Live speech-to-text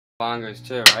bongos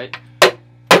too, right?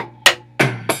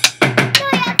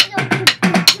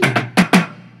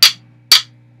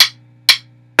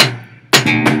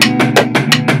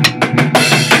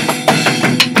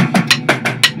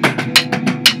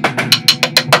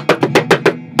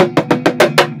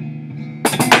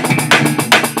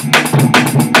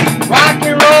 Rock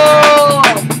and roll!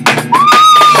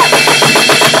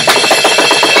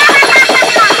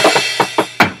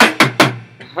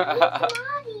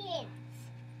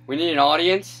 We need an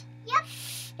audience? Yep.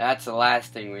 That's the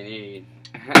last thing we need.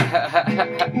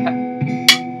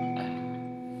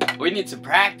 We need some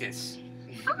practice.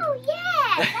 Oh,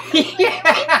 yeah.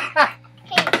 Yeah.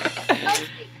 Okay.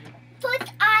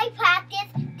 First I practice,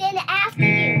 then after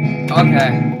you.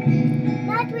 Okay.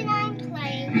 Not when I'm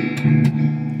playing.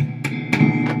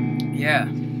 Yeah.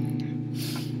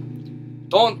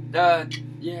 Don't,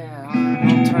 yeah,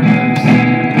 don't turn those.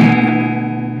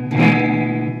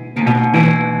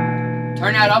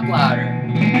 Turn that up louder.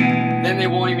 Then they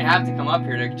won't even have to come up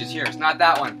here. They can just hear us. Not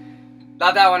that one.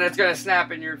 Not that one that's gonna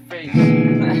snap in your face. That's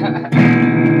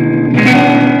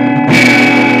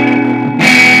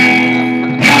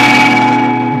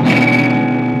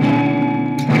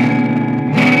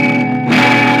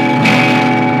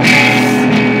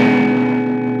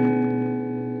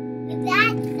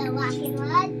the rock and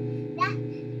roll.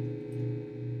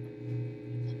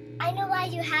 I know why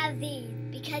you have these.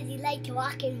 Because you like to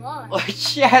rock and roll.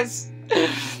 Yes.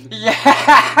 Yeah.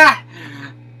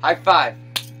 High five.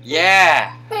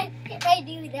 Yeah. I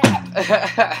do that.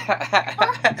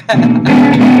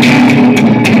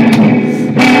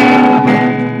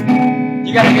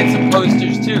 You gotta get some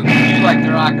posters too. You like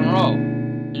to rock and roll.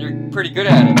 You're pretty good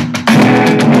at it.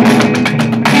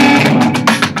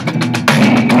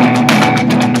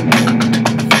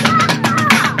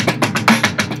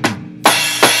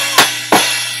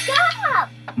 Stop!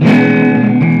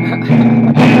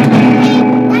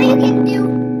 Now you can do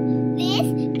this.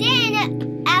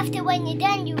 Then after when you're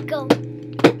done, you go.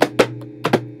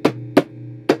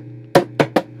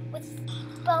 With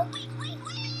both.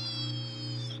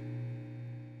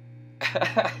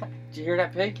 Did you hear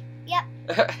that pig? Yep.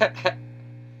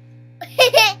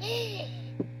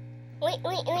 We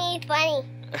funny.